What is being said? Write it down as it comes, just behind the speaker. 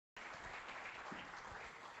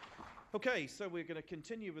Okay, so we're going to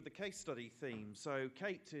continue with the case study theme. So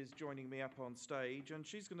Kate is joining me up on stage, and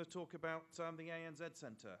she's going to talk about the ANZ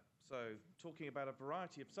Centre. So talking about a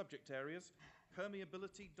variety of subject areas,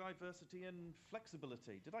 permeability, diversity and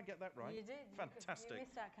flexibility. Did I get that right? You did. Fantastic. You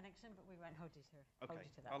missed our connection, but we won't hold you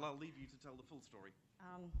to that. I'll leave you to tell the full story.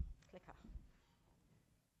 Clicker.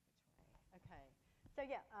 Which way? Okay. So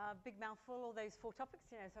yeah, big mouthful, all those 4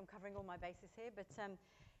 topics, so I'm covering all my bases here, but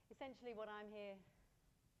essentially what I'm here,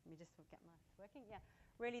 let me just get my working. Yeah,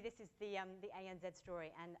 really this is the ANZ story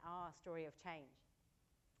and our story of change.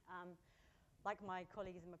 Like my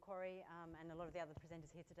colleagues in Macquarie and a lot of the other presenters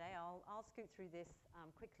here today, I'll scoot through this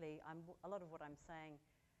quickly. A lot of what I'm saying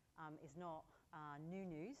is not new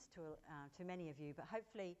news to many of you, but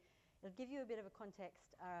hopefully it'll give you a bit of a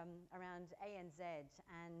context around ANZ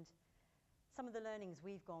and some of the learnings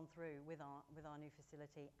we've gone through with our new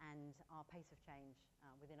facility and our pace of change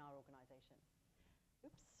within our organisation.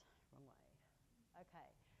 Oops, wrong way. Okay.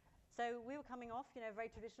 So we were coming off, a very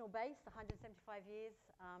traditional base, 175 years,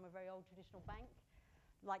 a very old traditional bank.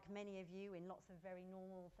 Like many of you, in lots of very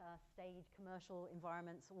normal stage commercial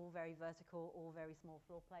environments, all very vertical, all very small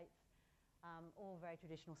floor plates, all very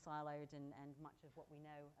traditional siloed and much of what we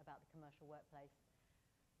know about the commercial workplace.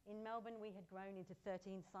 In Melbourne, we had grown into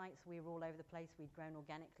 13 sites. We were all over the place. We'd grown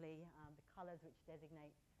organically. The colours which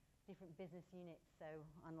designate different business units. So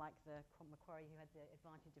unlike the Macquarie, who had the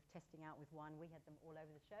advantage of testing out with one, we had them all over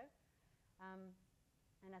the show.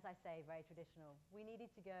 And as I say, very traditional. We needed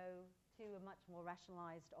to go to a much more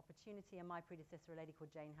rationalised opportunity, and my predecessor, a lady called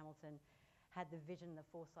Jane Hamilton, had the vision, the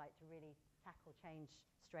foresight to really tackle change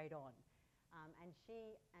straight on. And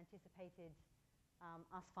she anticipated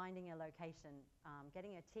us finding a location,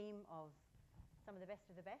 getting a team of some of the best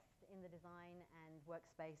in the design and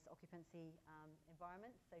workspace occupancy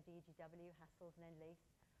environments, so WT12, Hassels and End-Lease,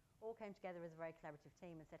 all came together as a very collaborative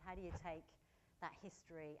team and said, how do you take that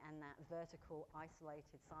history and that vertical,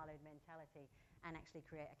 isolated, siloed mentality and actually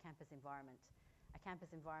create a campus environment? A campus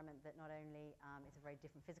environment that not only is a very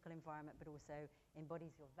different physical environment, but also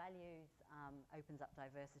embodies your values, opens up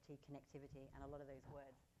diversity, connectivity, and a lot of those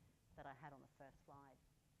words that I had on the first slide.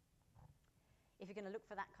 If you're going to look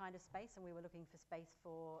for that kind of space, and we were looking for space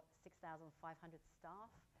for 6,500 staff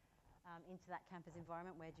into that campus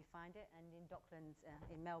environment, where do you find it? And in Docklands,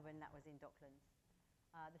 in Melbourne, that was in Docklands.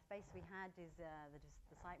 The space we had is,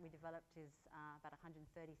 the site we developed is about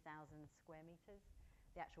 130,000 square metres.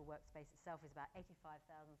 The actual workspace itself is about 85,000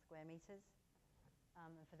 square metres.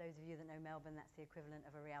 And for those of you that know Melbourne, that's the equivalent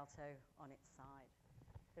of a Rialto on its side.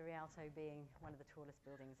 The Rialto being one of the tallest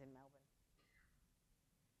buildings in Melbourne.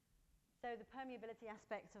 So the permeability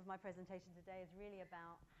aspect of my presentation today is really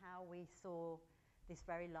about how we saw this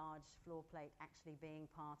very large floor plate actually being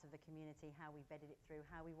part of the community, how we vetted it through,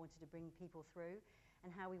 how we wanted to bring people through,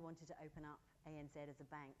 and how we wanted to open up ANZ as a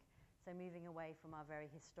bank. So moving away from our very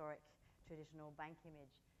historic, traditional bank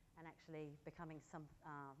image and actually becoming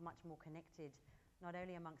much more connected, not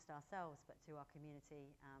only amongst ourselves, but to our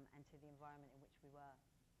community and to the environment in which we were.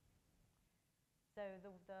 So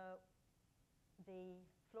the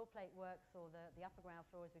floor plate works, or the upper ground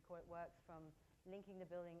floor as we call it, works from linking the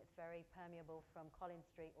building. It's very permeable from Collins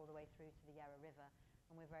Street all the way through to the Yarra River,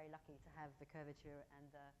 and we're very lucky to have the curvature and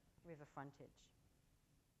the river frontage.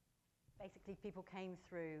 Basically, people came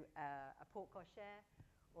through a porte cochere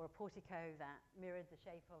or a portico that mirrored the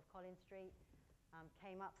shape of Collins Street,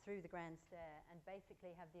 came up through the grand stair, and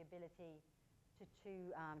basically have the ability to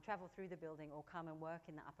travel through the building or come and work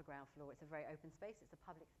in the upper ground floor. It's a very open space. It's a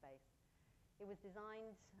public space. It was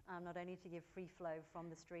designed not only to give free flow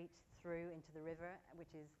from the street through into the river,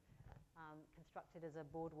 which is constructed as a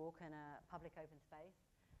boardwalk and a public open space.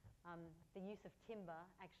 The use of timber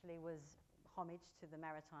actually was homage to the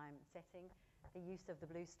maritime setting. The use of the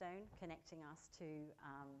bluestone connecting us to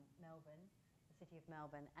Melbourne, the city of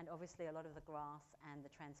Melbourne, and obviously a lot of the grass and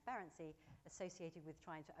the transparency associated with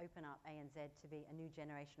trying to open up ANZ to be a new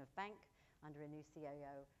generation of bank under a new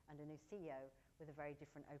COO and a new CEO with a very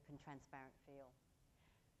different, open, transparent feel.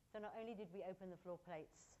 So not only did we open the floor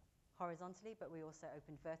plates horizontally, but we also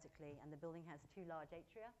opened vertically, and the building has 2 large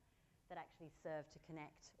atria that actually serve to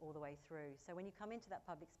connect all the way through. So when you come into that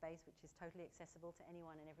public space, which is totally accessible to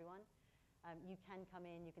anyone and everyone, you can come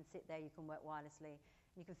in, you can sit there, you can work wirelessly,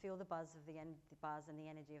 and you can feel the buzz of the buzz and the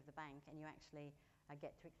energy of the bank, and you actually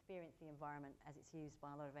get to experience the environment as it's used by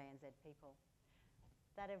a lot of ANZ people.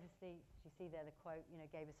 That obviously, as you see there, the quote,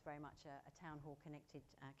 gave us very much a town hall connected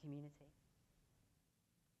community.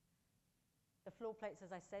 The floor plates,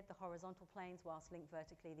 as I said, the horizontal planes, whilst linked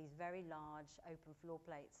vertically, these very large open floor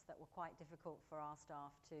plates that were quite difficult for our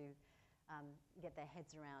staff to get their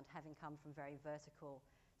heads around, having come from very vertical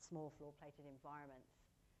small floor-plated environments.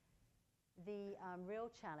 The real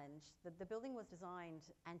challenge, the building was designed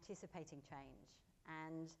anticipating change,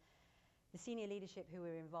 and the senior leadership who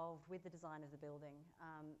were involved with the design of the building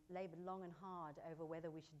laboured long and hard over whether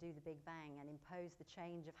we should do the big bang and impose the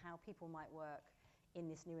change of how people might work in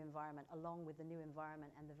this new environment, along with the new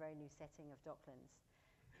environment and the very new setting of Docklands.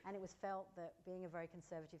 And it was felt that being a very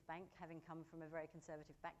conservative bank, having come from a very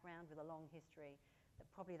conservative background with a long history, that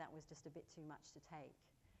probably that was just a bit too much to take.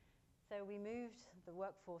 So we moved the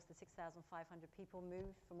workforce, the 6,500 people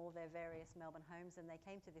moved from all their various Melbourne homes, and they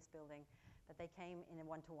came to this building, but they came in a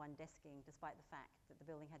one-to-one desking, despite the fact that the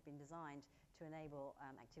building had been designed to enable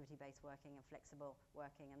activity-based working and flexible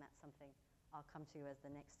working, and that's something I'll come to as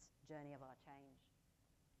the next journey of our change.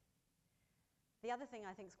 The other thing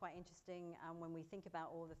I think is quite interesting when we think about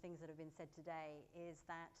all the things that have been said today is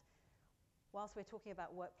that whilst we're talking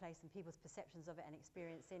about workplace and people's perceptions of it and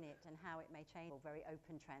experience in it and how it may change, a very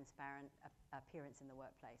open, transparent appearance in the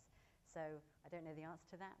workplace. So I don't know the answer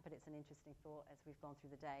to that, but it's an interesting thought as we've gone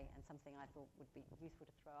through the day, and something I thought would be useful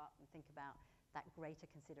to throw up and think about that greater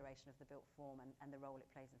consideration of the built form and the role it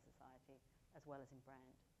plays in society, as well as in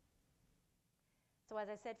brand. So as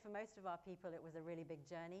I said, for most of our people, it was a really big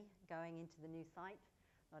journey going into the new site.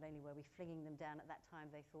 Not only were we flinging them down at that time,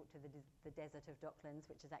 they thought to the desert of Docklands,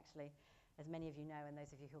 which is actually, as many of you know, and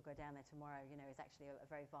those of you who'll go down there tomorrow, you know, is actually a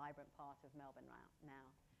very vibrant part of Melbourne now.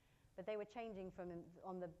 But they were changing from,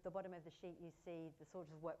 on the bottom of the sheet, you see the sort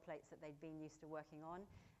of workplates that they'd been used to working on,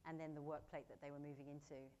 and then the workplate that they were moving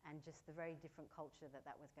into, and just the very different culture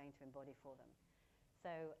that was going to embody for them.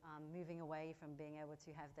 So moving away from being able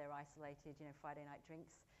to have their isolated, you know, Friday night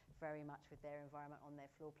drinks, very much with their environment on their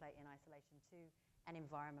floor plate in isolation, to an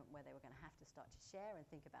environment where they were going to have to start to share and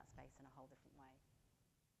think about space in a whole different way.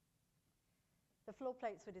 The floor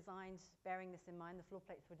plates were designed, bearing this in mind, the floor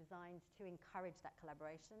plates were designed to encourage that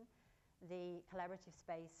collaboration. The collaborative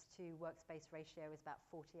space to workspace ratio is about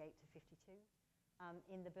 48 to 52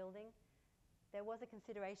 in the building. There was a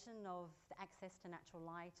consideration of the access to natural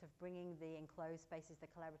light, of bringing the enclosed spaces, the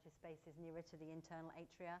collaborative spaces, nearer to the internal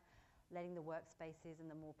atria, letting the workspaces and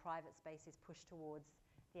the more private spaces push towards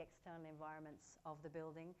the external environments of the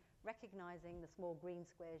building, recognizing the small green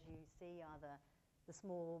squares you see are the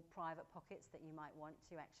small private pockets that you might want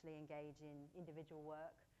to actually engage in individual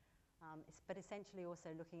work, but essentially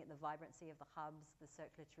also looking at the vibrancy of the hubs, the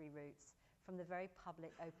circulatory routes, from the very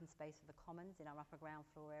public open space of the commons in our upper ground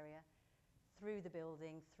floor area, through the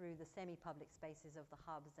building, through the semi-public spaces of the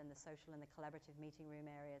hubs and the social and the collaborative meeting room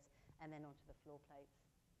areas, and then onto the floor plates.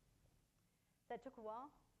 So it took a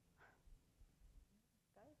while.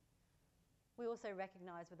 We also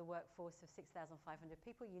recognise with a workforce of 6,500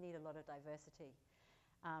 people, you need a lot of diversity.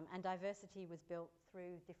 And diversity was built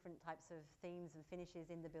through different types of themes and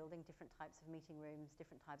finishes in the building, different types of meeting rooms,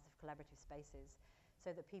 different types of collaborative spaces,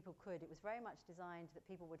 so that people could, it was very much designed that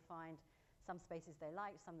people would find some spaces they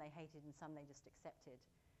liked, some they hated, and some they just accepted.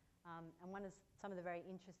 And some of the very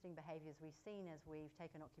interesting behaviours we've seen as we've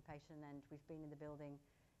taken occupation and we've been in the building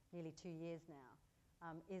nearly 2 years now,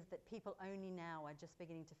 is that people only now are just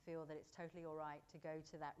beginning to feel that it's totally all right to go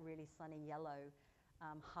to that really sunny yellow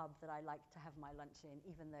hub that I like to have my lunch in,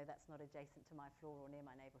 even though that's not adjacent to my floor or near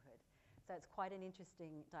my neighbourhood. So it's quite an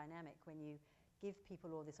interesting dynamic when you give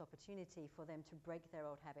people all this opportunity for them to break their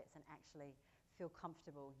old habits and actually feel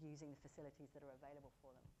comfortable using the facilities that are available for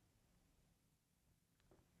them.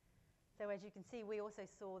 So as you can see, we also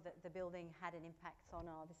saw that the building had an impact on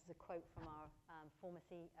this is a quote from our former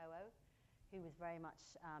COO, who was very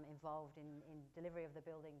much involved in delivery of the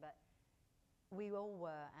building, but we all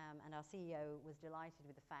were, and our CEO was delighted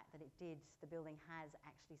with the fact that the building has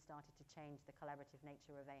actually started to change the collaborative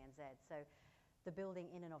nature of ANZ. So the building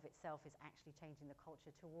in and of itself is actually changing the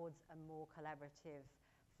culture towards a more collaborative,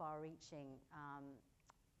 far-reaching,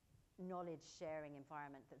 knowledge-sharing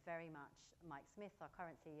environment that very much Mike Smith, our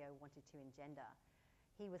current CEO, wanted to engender.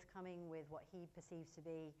 He was coming with what he perceived to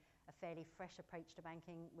be a fairly fresh approach to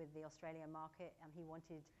banking with the Australian market, and he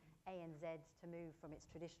wanted ANZ to move from its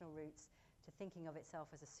traditional roots to thinking of itself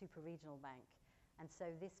as a super regional bank. And so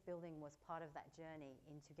this building was part of that journey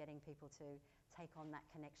into getting people to take on that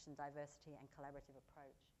connection, diversity, and collaborative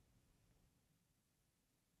approach.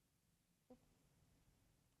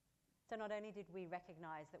 So not only did we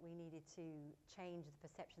recognise that we needed to change the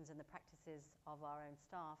perceptions and the practices of our own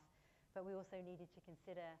staff, but we also needed to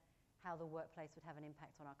consider how the workplace would have an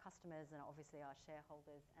impact on our customers and obviously our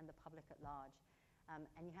shareholders and the public at large.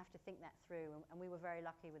 And you have to think that through. And we were very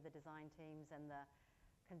lucky with the design teams and the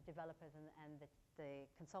developers and the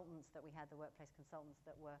consultants that we had, the workplace consultants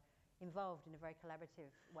that were involved in a very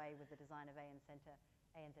collaborative way with the design of ANZ Centre,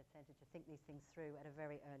 ANZ Centre to think these things through at a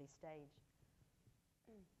very early stage.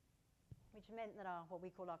 Which meant that what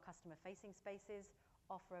we call our customer-facing spaces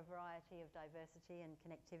offer a variety of diversity and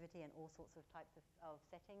connectivity and all sorts of types of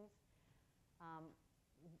settings.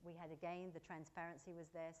 We had, again, the transparency was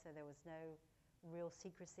there, so there was no real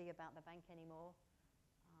secrecy about the bank anymore.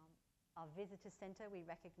 Our visitor centre, we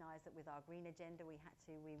recognised that with our green agenda, we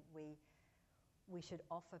should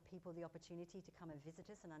offer people the opportunity to come and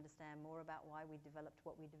visit us and understand more about why we developed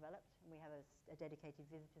what we developed. And we have a dedicated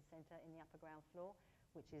visitor centre in the upper ground floor,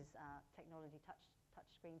 which is technology,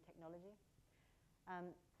 touchscreen technology.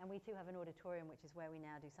 And we too have an auditorium, which is where we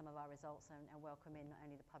now do some of our results and welcome in not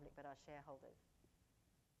only the public but our shareholders.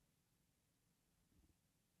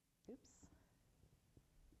 Oops.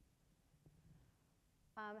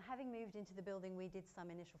 Having moved into the building, we did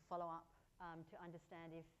some initial follow-up to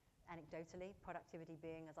understand if, anecdotally, productivity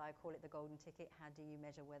being, as I call it, the golden ticket, how do you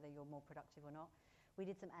measure whether you're more productive or not? We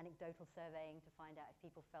did some anecdotal surveying to find out if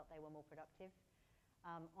people felt they were more productive.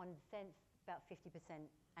 On sense, about 50%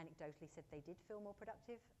 anecdotally said they did feel more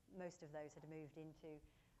productive. Most of those had moved into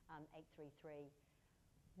 833.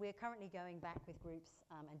 We're currently going back with groups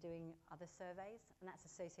and doing other surveys, and that's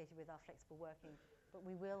associated with our flexible working. But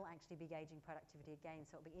we will actually be gauging productivity again,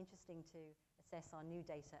 so it'll be interesting to assess our new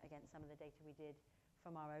data against some of the data we did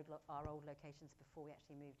from our old locations before we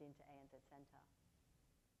actually moved into ANZ Centre.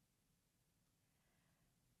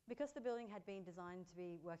 Because the building had been designed to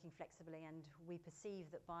be working flexibly, and we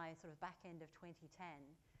perceived that by sort of back end of 2010,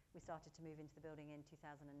 we started to move into the building in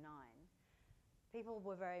 2009, people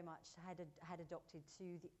were very much had adopted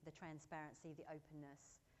to the transparency, the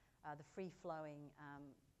openness, the free-flowing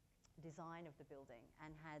design of the building,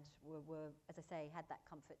 and were, as I say, had that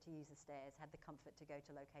comfort to use the stairs, had the comfort to go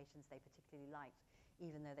to locations they particularly liked,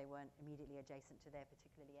 even though they weren't immediately adjacent to their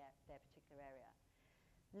particular area.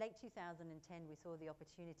 Late 2010, we saw the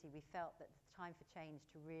opportunity. We felt that the time for change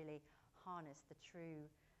to really harness the true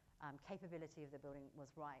capability of the building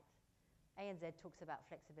was right. ANZ talks about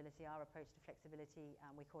flexibility. Our approach to flexibility,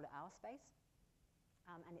 we call it our space.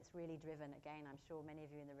 And it's really driven, again, I'm sure many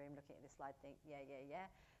of you in the room looking at this slide think, yeah,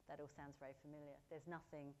 that all sounds very familiar. There's no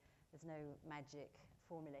magic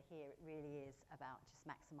formula here. It really is about just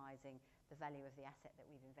maximising the value of the asset that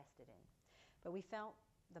we've invested in. But we felt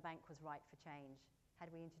the bank was right for change. Had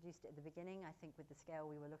we introduced it at the beginning, I think with the scale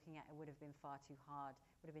we were looking at, it would have been far too hard.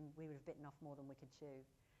 We would have bitten off more than we could chew.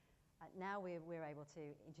 Now we're able to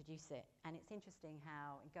introduce it. And it's interesting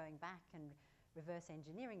how, going back and reverse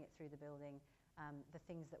engineering it through the building, the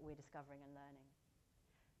things that we're discovering and learning.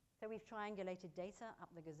 So we've triangulated data up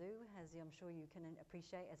the gazoo, as I'm sure you can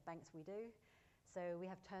appreciate, as banks we do. So we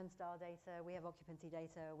have turnstile data, we have occupancy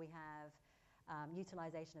data, we have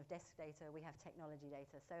utilisation of desk data, we have technology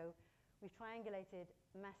data. So we've triangulated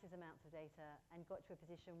massive amounts of data and got to a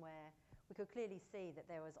position where we could clearly see that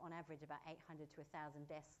there was, on average, about 800 to 1,000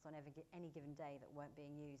 desks on any given day that weren't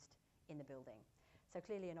being used in the building. So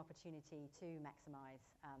clearly an opportunity to maximise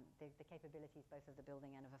the capabilities both of the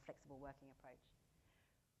building and of a flexible working approach.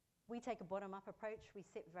 We take a bottom-up approach. We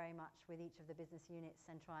sit very much with each of the business units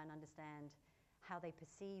and try and understand how they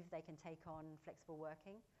perceive they can take on flexible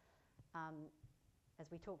working. As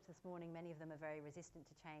we talked this morning, many of them are very resistant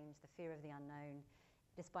to change, the fear of the unknown,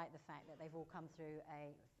 despite the fact that they've all come through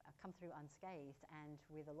unscathed and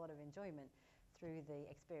with a lot of enjoyment through the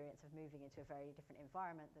experience of moving into a very different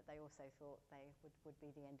environment that they also thought would be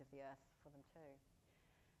the end of the earth for them too.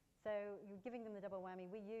 So you're giving them the double whammy.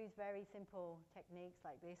 We use very simple techniques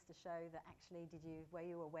like this to show that actually were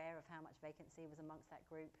you aware of how much vacancy was amongst that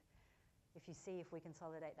group? If you see if we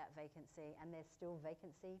consolidate that vacancy, and there's still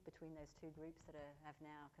vacancy between those two groups that have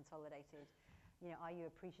now consolidated, are you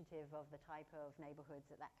appreciative of the type of neighbourhoods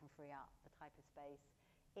that can free up, the type of space?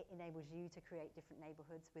 It enables you to create different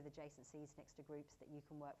neighbourhoods with adjacencies next to groups that you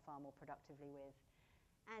can work far more productively with.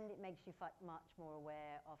 And it makes you much more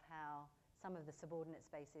aware of how some of the subordinate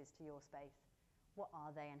spaces to your space, what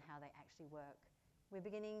are they and how they actually work.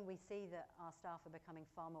 We see that our staff are becoming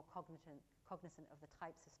far more cognizant of the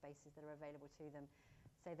types of spaces that are available to them.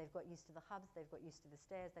 So they've got used to the hubs, they've got used to the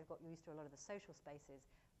stairs, they've got used to a lot of the social spaces,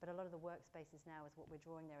 but a lot of the workspaces now is what we're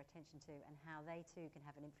drawing their attention to and how they too can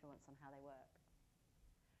have an influence on how they work.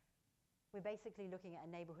 We're basically looking at a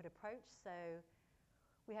neighbourhood approach. So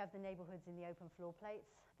we have the neighbourhoods in the open floor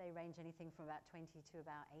plates. They range anything from about 20 to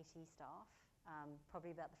about 80 staff.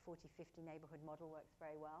 Probably about the 40-50 neighbourhood model works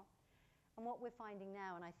very well. And what we're finding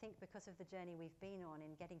now, and I think because of the journey we've been on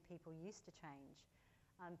in getting people used to change,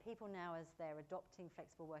 people now, as they're adopting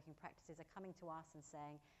flexible working practices, are coming to us and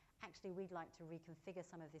saying, actually, we'd like to reconfigure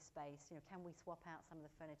some of this space. Can we swap out some of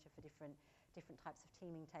the furniture for different different types of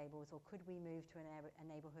teaming tables, or could we move to a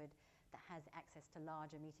neighbourhood that has access to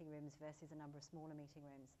larger meeting rooms versus a number of smaller meeting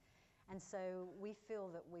rooms? And so we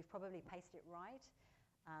feel that we've probably paced it right.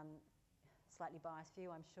 Slightly biased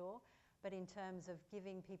view, I'm sure, but in terms of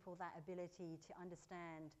giving people that ability to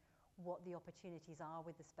understand what the opportunities are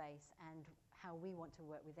with the space and how we want to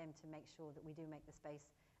work with them to make sure that we do make the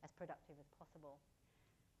space as productive as possible.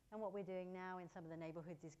 And what we're doing now in some of the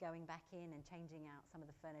neighbourhoods is going back in and changing out some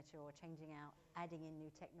of the furniture, or changing out, adding in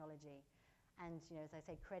new technology. And as I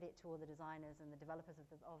say, credit to all the designers and the developers of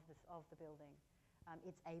the building.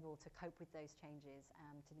 It's able to cope with those changes,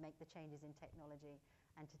 to make the changes in technology,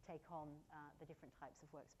 and to take on the different types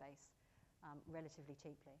of workspace relatively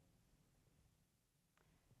cheaply.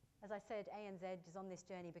 As I said, ANZ is on this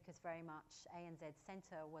journey because very much ANZ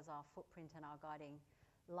Centre was our footprint and our guiding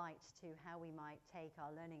light to how we might take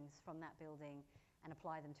our learnings from that building and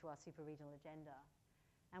apply them to our super regional agenda.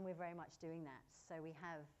 And we're very much doing that. So we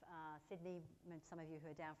have Sydney, some of you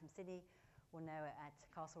who are down from Sydney will know at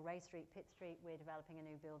Castlereagh Street, Pitt Street, we're developing a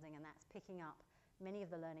new building, and that's picking up many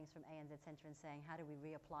of the learnings from ANZ Centre and saying, how do we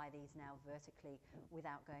reapply these now vertically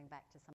without going back to some